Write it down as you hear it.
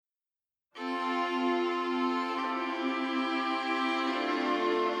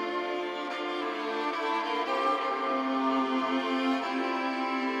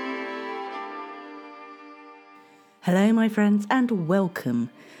Hello, my friends, and welcome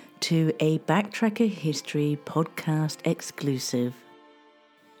to a Backtracker History podcast exclusive.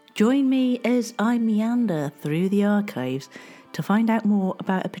 Join me as I meander through the archives to find out more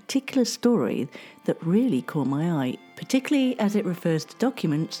about a particular story that really caught my eye, particularly as it refers to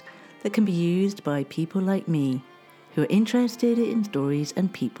documents that can be used by people like me who are interested in stories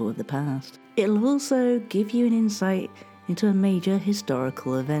and people of the past. It'll also give you an insight into a major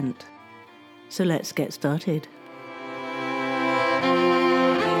historical event. So let's get started.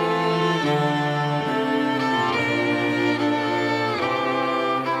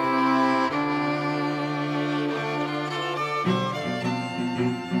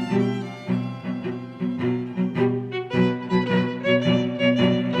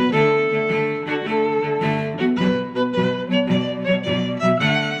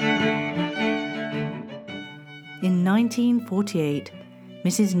 In 1948,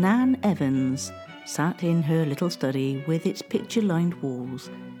 Mrs. Nan Evans sat in her little study with its picture-lined walls.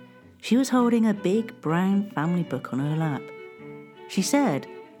 She was holding a big brown family book on her lap. She said,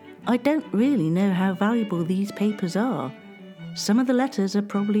 "I don't really know how valuable these papers are. Some of the letters are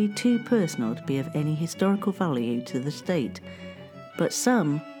probably too personal to be of any historical value to the state, but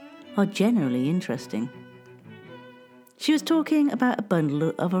some are generally interesting." She was talking about a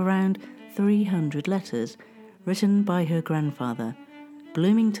bundle of around 300 letters written by her grandfather,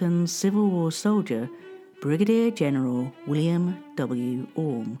 Bloomington's Civil War soldier, Brigadier General William W.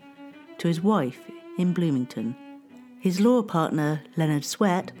 Orme, to his wife in Bloomington, his law partner Leonard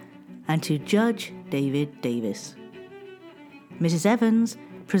Swett, and to Judge David Davis. Mrs. Evans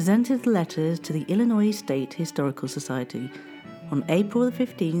presented the letters to the Illinois State Historical Society on April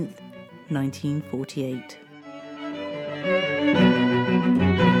 15th, 1948.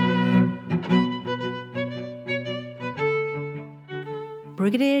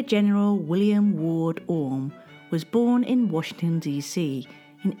 Brigadier General William Ward Orme was born in Washington, D.C.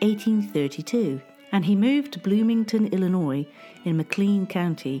 in 1832, and he moved to Bloomington, Illinois in McLean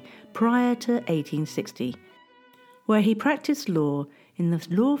County prior to 1860, where he practiced law in the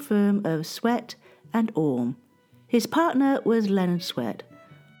law firm of Swett and Orme. His partner was Leonard Swett,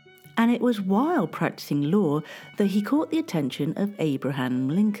 and it was while practicing law that he caught the attention of Abraham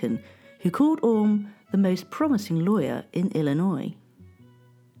Lincoln, who called Orme the most promising lawyer in Illinois.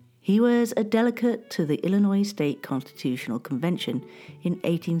 He was a delegate to the Illinois State Constitutional Convention in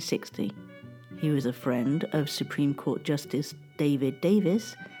 1860. He was a friend of Supreme Court Justice David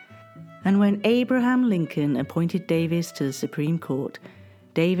Davis, and when Abraham Lincoln appointed Davis to the Supreme Court,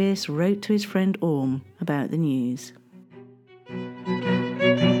 Davis wrote to his friend Orme about the news.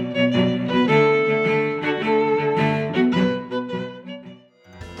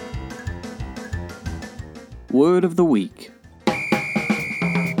 Word of the Week.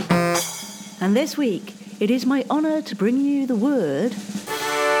 And this week, it is my honour to bring you the word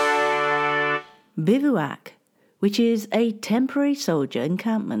bivouac, which is a temporary soldier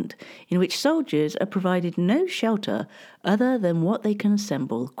encampment in which soldiers are provided no shelter other than what they can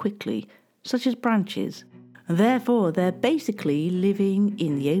assemble quickly, such as branches. Therefore, they're basically living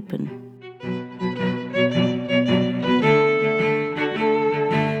in the open.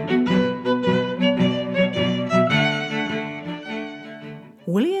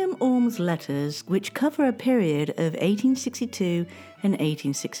 William Orme's letters, which cover a period of 1862 and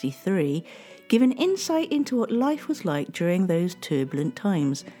 1863, give an insight into what life was like during those turbulent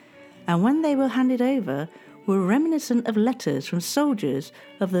times, and when they were handed over, were reminiscent of letters from soldiers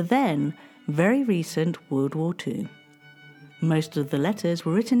of the then very recent World War II. Most of the letters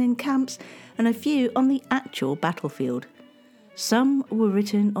were written in camps and a few on the actual battlefield. Some were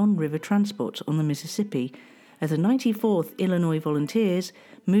written on river transports on the Mississippi, as the 94th Illinois Volunteers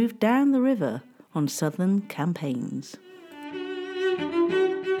moved down the river on southern campaigns.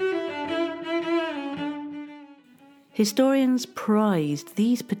 Historians prized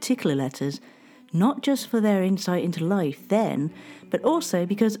these particular letters not just for their insight into life then, but also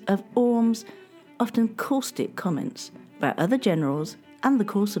because of Orme's often caustic comments about other generals and the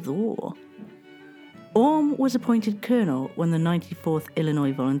course of the war. Orme was appointed colonel when the 94th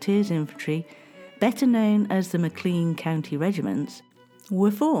Illinois Volunteers Infantry, better known as the McLean County Regiments, were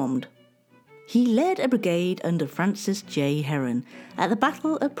formed. He led a brigade under Francis J. Herron at the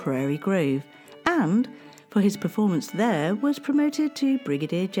Battle of Prairie Grove, and, for his performance there, was promoted to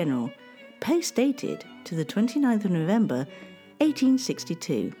Brigadier General, post-dated to the 29th of November,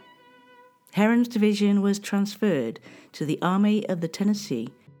 1862. Herron's division was transferred to the Army of the Tennessee,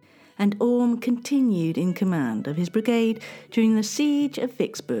 and Orme continued in command of his brigade during the siege of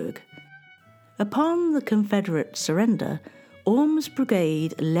Vicksburg. Upon the Confederate surrender, Orme's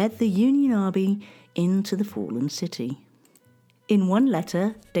brigade led the Union Army into the fallen city. In one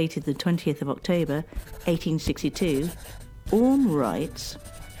letter, dated the 20th of October, 1862, Orme writes,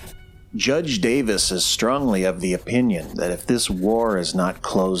 Judge Davis is strongly of the opinion that if this war is not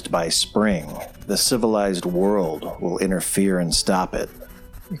closed by spring, the civilized world will interfere and stop it.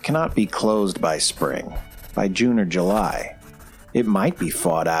 It cannot be closed by spring, by June or July. It might be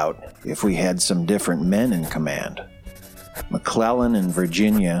fought out if we had some different men in command. McClellan in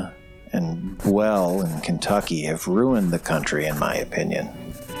Virginia and Buell in Kentucky have ruined the country, in my opinion.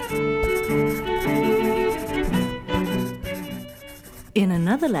 In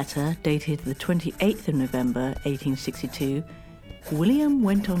another letter dated the 28th of November 1862, William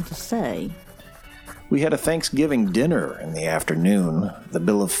went on to say, We had a Thanksgiving dinner in the afternoon. The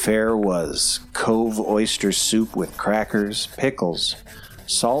bill of fare was cove oyster soup with crackers, pickles,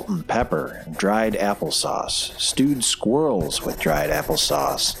 salt and pepper, dried applesauce, stewed squirrels with dried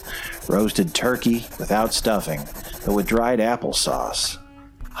applesauce, roasted turkey without stuffing, but with dried applesauce,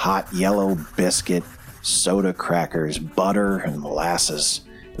 hot yellow biscuit, soda crackers, butter and molasses,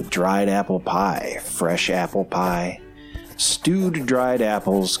 with dried apple pie, fresh apple pie, stewed dried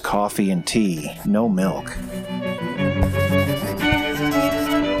apples, coffee and tea, no milk.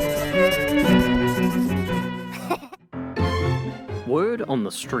 Word on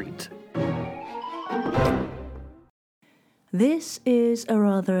the street. This is a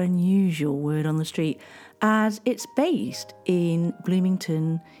rather unusual word on the street, as it's based in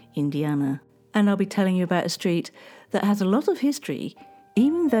Bloomington, Indiana. And I'll be telling you about a street that has a lot of history,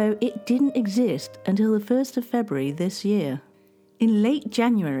 even though it didn't exist until the 1st of February this year. In late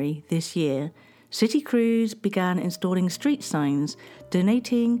January this year, city crews began installing street signs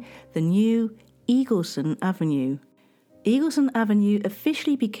donating the new Eagleson Avenue. Eagleson Avenue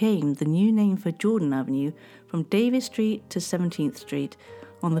officially became the new name for Jordan Avenue from Davis Street to 17th Street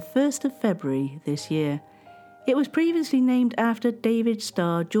on the 1st of February this year. It was previously named after David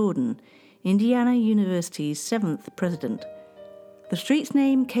Starr Jordan, Indiana University's 7th president. The street's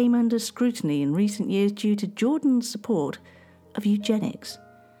name came under scrutiny in recent years due to Jordan's support of eugenics,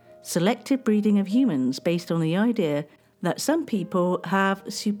 selective breeding of humans based on the idea that some people have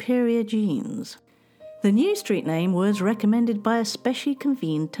superior genes. The new street name was recommended by a specially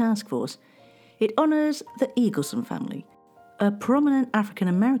convened task force. It honours the Eagleson family, a prominent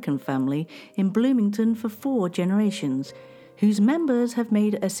African-American family in Bloomington for 4 generations, whose members have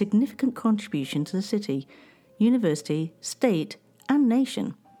made a significant contribution to the city, university, state, and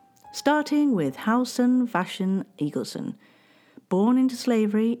nation, starting with Howson Vashon Eagleson, born into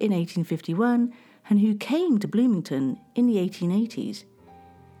slavery in 1851 and who came to Bloomington in the 1880s.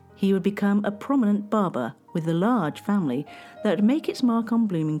 He would become a prominent barber with a large family that would make its mark on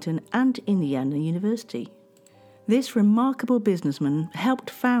Bloomington and Indiana University. This remarkable businessman helped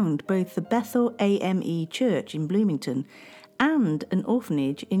found both the Bethel AME Church in Bloomington and an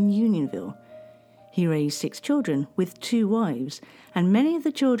orphanage in Unionville. He raised 6 children with 2 wives, and many of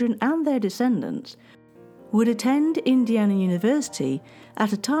the children and their descendants would attend Indiana University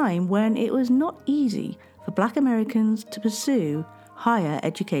at a time when it was not easy for Black Americans to pursue higher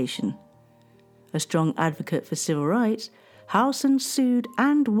education. A strong advocate for civil rights, Howson sued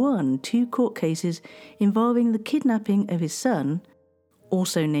and won 2 court cases involving the kidnapping of his son,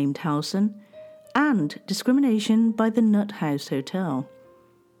 also named Howson, and discrimination by the Nut House Hotel.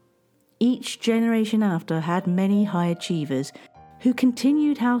 Each generation after had many high achievers who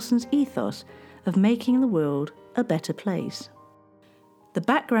continued Howson's ethos of making the world a better place. The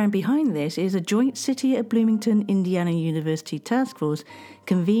background behind this is a joint City of Bloomington, Indiana University task force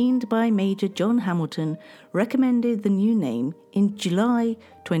convened by Major John Hamilton recommended the new name in July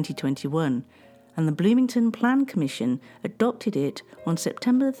 2021, and the Bloomington Plan Commission adopted it on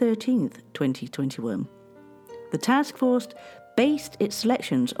September 13th, 2021. The task force based its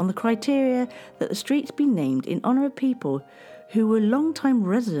selections on the criteria that the streets be named in honour of people who were long-time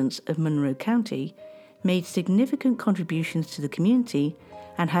residents of Monroe County, made significant contributions to the community,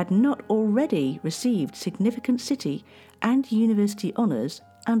 and had not already received significant city and university honours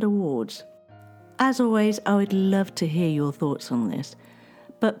and awards. As always, I would love to hear your thoughts on this,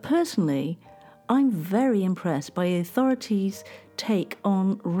 but personally, I'm very impressed by the authorities' take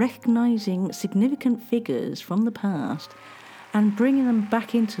on recognising significant figures from the past and bringing them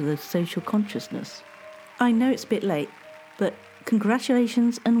back into the social consciousness. I know it's a bit late, but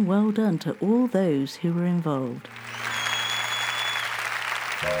congratulations and well done to all those who were involved.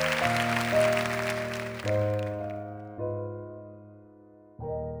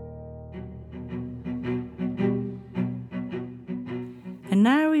 And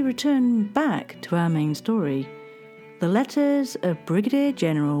now we return back to our main story. The Letters of Brigadier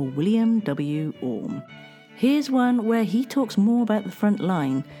General William W. Orme. Here's one where he talks more about the front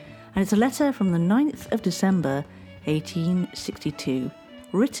line, and it's a letter from the 9th of December, 1862,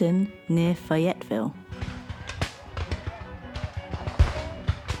 written near Fayetteville.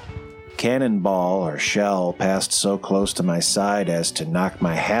 Cannonball or shell passed so close to my side as to knock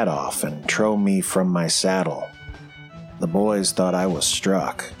my hat off and throw me from my saddle. The boys thought I was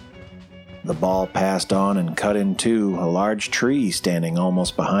struck. The ball passed on and cut in two a large tree standing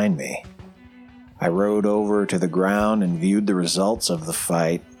almost behind me. I rode over to the ground and viewed the results of the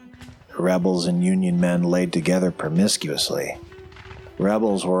fight. Rebels and Union men laid together promiscuously.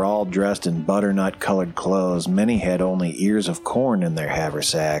 Rebels were all dressed in butternut-colored clothes. Many had only ears of corn in their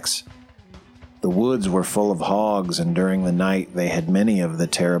haversacks. The woods were full of hogs, and during the night they had many of the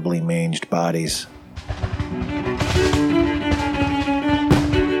terribly manged bodies.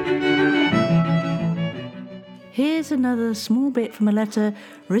 Here's another small bit from a letter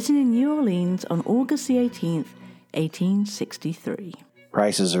written in New Orleans on August the 18th, 1863.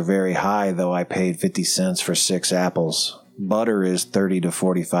 Prices are very high, though I paid 50 cents for 6 apples. Butter is 30 to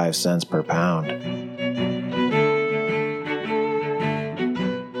 45 cents per pound.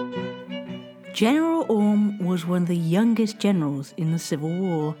 General Orme was one of the youngest generals in the Civil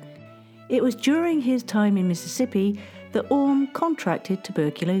War. It was during his time in Mississippi that Orme contracted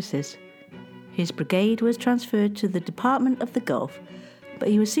tuberculosis. His brigade was transferred to the Department of the Gulf, but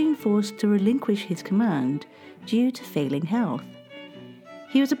he was soon forced to relinquish his command due to failing health.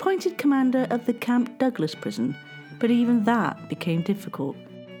 He was appointed commander of the Camp Douglas prison, but even that became difficult.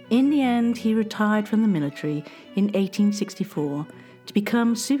 In the end, he retired from the military in 1864 to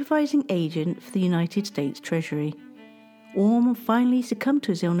become supervising agent for the United States Treasury. Orme finally succumbed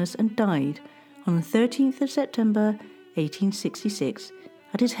to his illness and died on the 13th of September 1866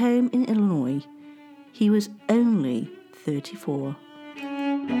 at his home in Illinois. He was only 34.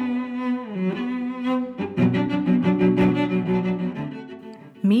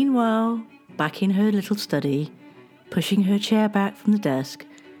 Meanwhile, back in her little study, pushing her chair back from the desk,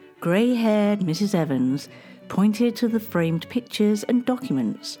 grey-haired Mrs. Evans pointed to the framed pictures and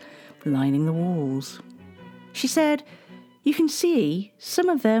documents lining the walls. She said, "You can see some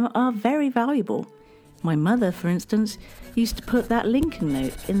of them are very valuable. My mother, for instance, used to put that Lincoln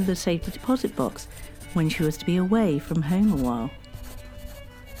note in the safety deposit box when she was to be away from home a while."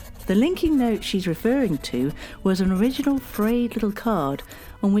 The Lincoln note she's referring to was an original frayed little card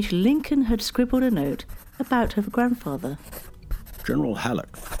on which Lincoln had scribbled a note about her grandfather. "General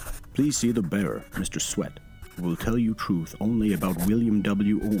Halleck, please see the bearer, Mr. Swett, who will tell you truth only about William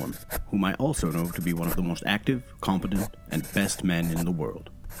W. Orme, whom I also know to be one of the most active, competent, and best men in the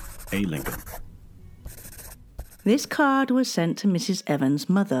world. A. Lincoln." This card was sent to Mrs. Evans'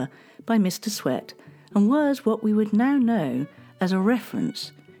 mother by Mr. Swett and was what we would now know as a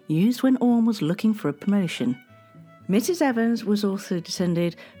reference used when Orme was looking for a promotion. Mrs. Evans was also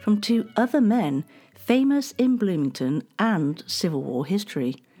descended from 2 other men famous in Bloomington and Civil War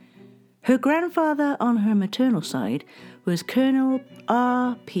history. Her grandfather on her maternal side was Colonel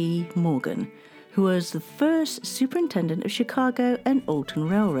R.P. Morgan, who was the first superintendent of Chicago and Alton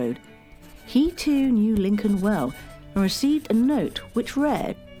Railroad. He too knew Lincoln well and received a note which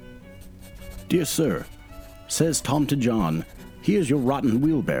read, "Dear Sir, says Tom to John, here's your rotten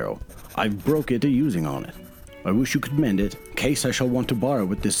wheelbarrow. I've broke it a-using on it. I wish you could mend it, case I shall want to borrow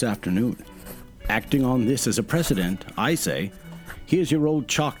it this afternoon. Acting on this as a precedent, I say, here's your old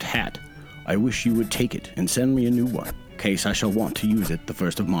chalked hat. I wish you would take it and send me a new one, case I shall want to use it the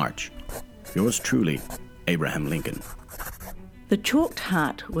 1st of March. Yours truly, Abraham Lincoln." The chalked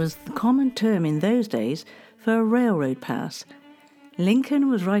hat was the common term in those days for a railroad pass. Lincoln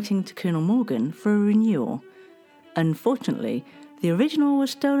was writing to Colonel Morgan for a renewal. Unfortunately, the original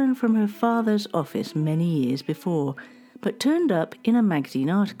was stolen from her father's office many years before, but turned up in a magazine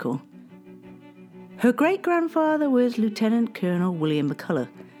article. Her great-grandfather was Lieutenant Colonel William McCulloch,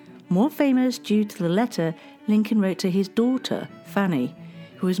 more famous due to the letter Lincoln wrote to his daughter, Fanny,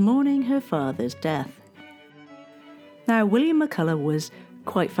 who was mourning her father's death. Now, William McCulloch was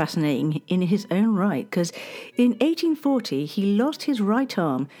quite fascinating in his own right, because in 1840 he lost his right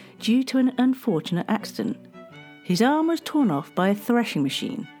arm due to an unfortunate accident. His arm was torn off by a threshing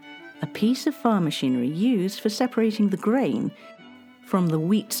machine, a piece of farm machinery used for separating the grain from the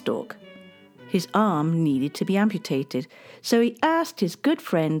wheat stalk. His arm needed to be amputated, so he asked his good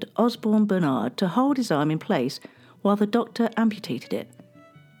friend Osborne Bernard to hold his arm in place while the doctor amputated it.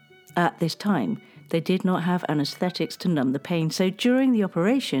 At this time, they did not have anesthetics to numb the pain, so during the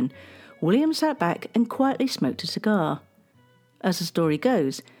operation, William sat back and quietly smoked a cigar. As the story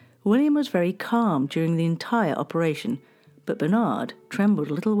goes, William was very calm during the entire operation, but Bernard trembled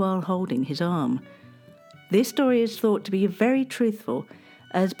a little while holding his arm. This story is thought to be very truthful,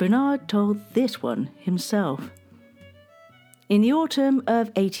 as Bernard told this one himself. In the autumn of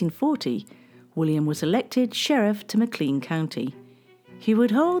 1840, William was elected sheriff to McLean County. He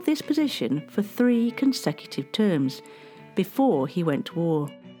would hold this position for 3 consecutive terms before he went to war.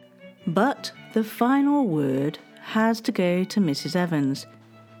 But the final word has to go to Mrs. Evans,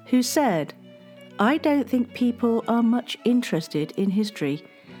 who said, "I don't think people are much interested in history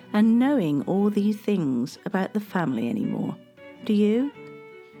and knowing all these things about the family anymore. Do you?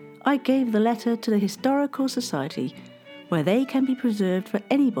 I gave the letter to the Historical Society, where they can be preserved for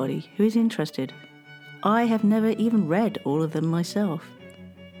anybody who is interested. I have never even read all of them myself."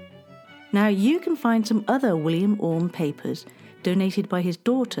 Now you can find some other William Orme papers donated by his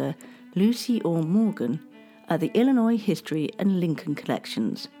daughter, Lucy Orme Morgan, at the Illinois History and Lincoln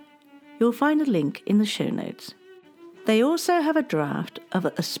collections. You'll find a link in the show notes. They also have a draft of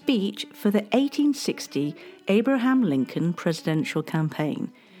a speech for the 1860 Abraham Lincoln presidential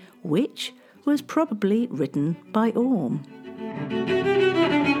campaign, which was probably written by Orme.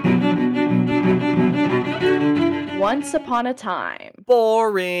 Once upon a time.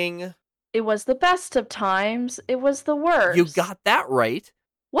 Boring. It was the best of times. It was the worst. You got that right.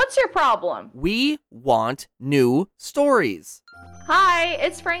 What's your problem? We want new stories. Hi,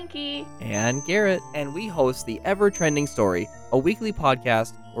 it's Frankie. And Garrett. And we host the Ever Trending Story, a weekly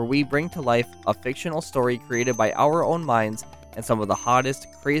podcast where we bring to life a fictional story created by our own minds and some of the hottest,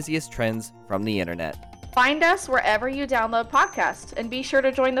 craziest trends from the internet. Find us wherever you download podcasts, and be sure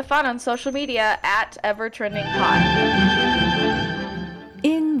to join the fun on social media at EverTrendingPod.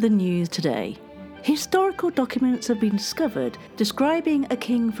 In the news today, historical documents have been discovered describing a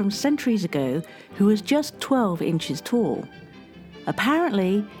king from centuries ago who was just 12 inches tall.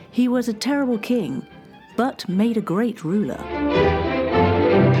 Apparently, he was a terrible king, but made a great ruler.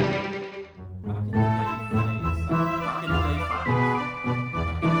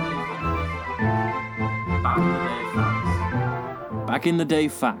 Back in the day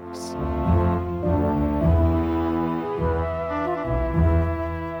facts.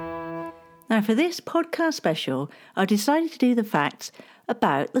 Now, for this podcast special, I decided to do the facts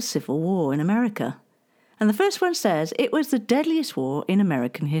about the Civil War in America. And the first one says it was the deadliest war in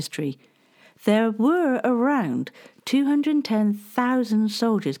American history. There were around 210,000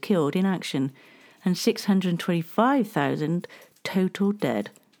 soldiers killed in action and 625,000 total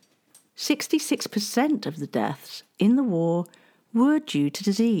dead. 66% of the deaths in the war were due to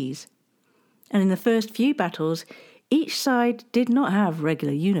disease. And in the first few battles, each side did not have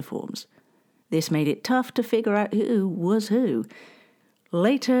regular uniforms. This made it tough to figure out who was who.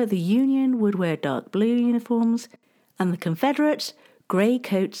 Later, the Union would wear dark blue uniforms, and the Confederates grey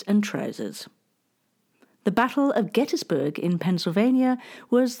coats and trousers. The Battle of Gettysburg in Pennsylvania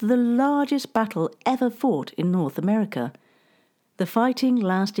was the largest battle ever fought in North America. The fighting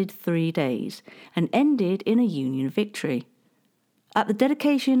lasted 3 days and ended in a Union victory. At the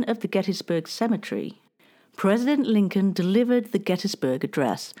dedication of the Gettysburg Cemetery, President Lincoln delivered the Gettysburg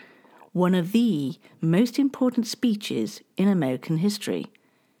Address, one of the most important speeches in American history.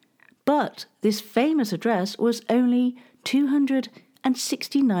 But this famous address was only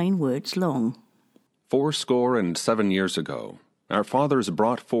 269 words long. 77 years ago, our fathers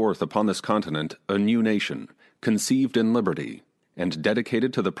brought forth upon this continent a new nation, conceived in liberty, and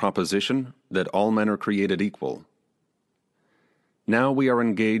dedicated to the proposition that all men are created equal. Now we are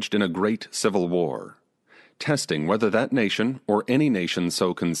engaged in a great civil war, testing whether that nation, or any nation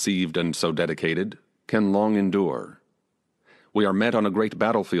so conceived and so dedicated, can long endure. We are met on a great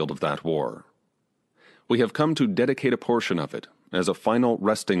battlefield of that war. We have come to dedicate a portion of it as a final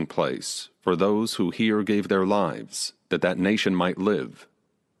resting place for those who here gave their lives, that that nation might live.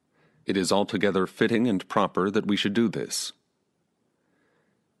 It is altogether fitting and proper that we should do this.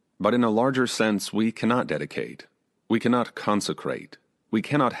 But in a larger sense, we cannot dedicate, we cannot consecrate, we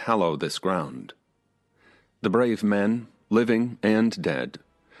cannot hallow this ground. The brave men, living and dead,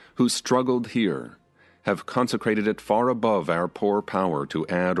 who struggled here, have consecrated it far above our poor power to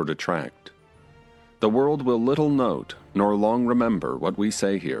add or detract. The world will little note nor long remember what we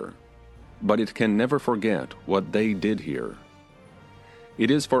say here, but it can never forget what they did here.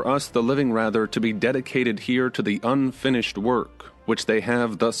 It is for us, the living, rather, to be dedicated here to the unfinished work which they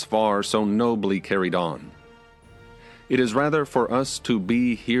have thus far so nobly carried on. It is rather for us to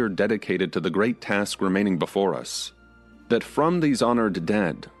be here dedicated to the great task remaining before us, that from these honored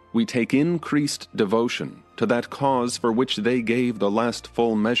dead we take increased devotion to that cause for which they gave the last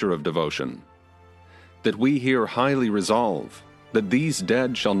full measure of devotion, that we here highly resolve, that these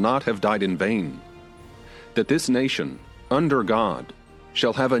dead shall not have died in vain, that this nation, under God,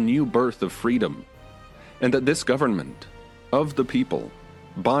 shall have a new birth of freedom, and that this government, of the people,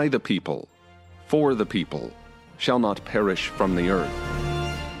 by the people, for the people, shall not perish from the earth.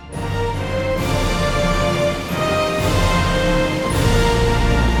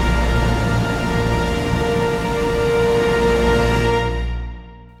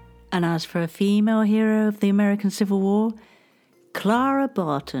 And as for a female hero of the American Civil War, Clara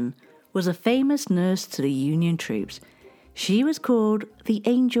Barton was a famous nurse to the Union troops. She was called the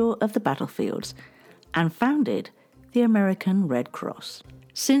Angel of the Battlefields and founded the American Red Cross.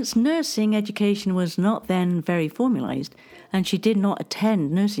 Since nursing education was not then very formalised and she did not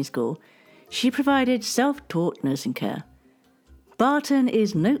attend nursing school, she provided self-taught nursing care. Barton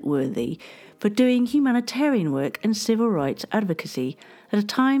is noteworthy for doing humanitarian work and civil rights advocacy at a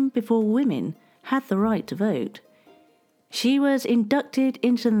time before women had the right to vote. She was inducted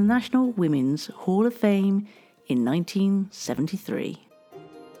into the National Women's Hall of Fame in 1973.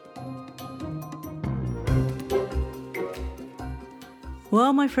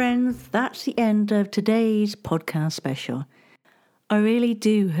 Well, my friends, that's the end of today's podcast special. I really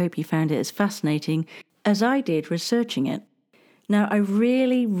do hope you found it as fascinating as I did researching it. Now, I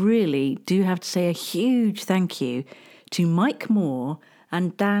really do have to say a huge thank you to Mike Moore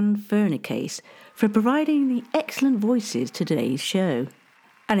and Dan Furnacase for providing the excellent voices to today's show.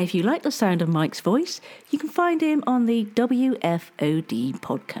 And if you like the sound of Mike's voice, you can find him on the WFOD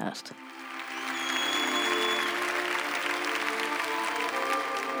podcast.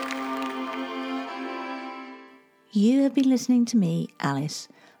 You have been listening to me, Alice,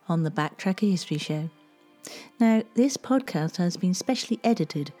 on the Backtracker History Show. Now, this podcast has been specially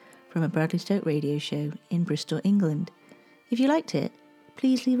edited from a Bradley Stoke radio show in Bristol, England. If you liked it,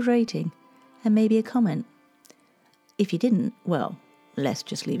 please leave a rating and maybe a comment. If you didn't, well, let's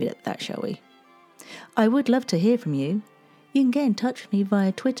just leave it at that, shall we? I would love to hear from you. You can get in touch with me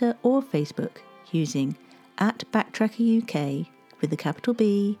via Twitter or Facebook using @BacktrackerUK with a capital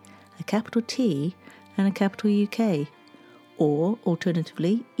B, a capital T and a capital UK. Or,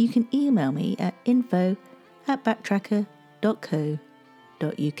 alternatively, you can email me at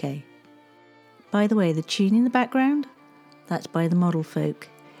info@backtracker.co.uk. By the way, the tune in the background, that's by The Model Folk.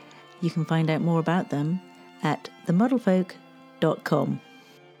 You can find out more about them at themodelfolk.com.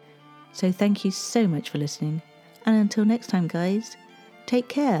 So thank you so much for listening, and until next time, guys, take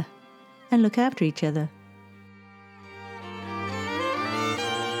care and look after each other.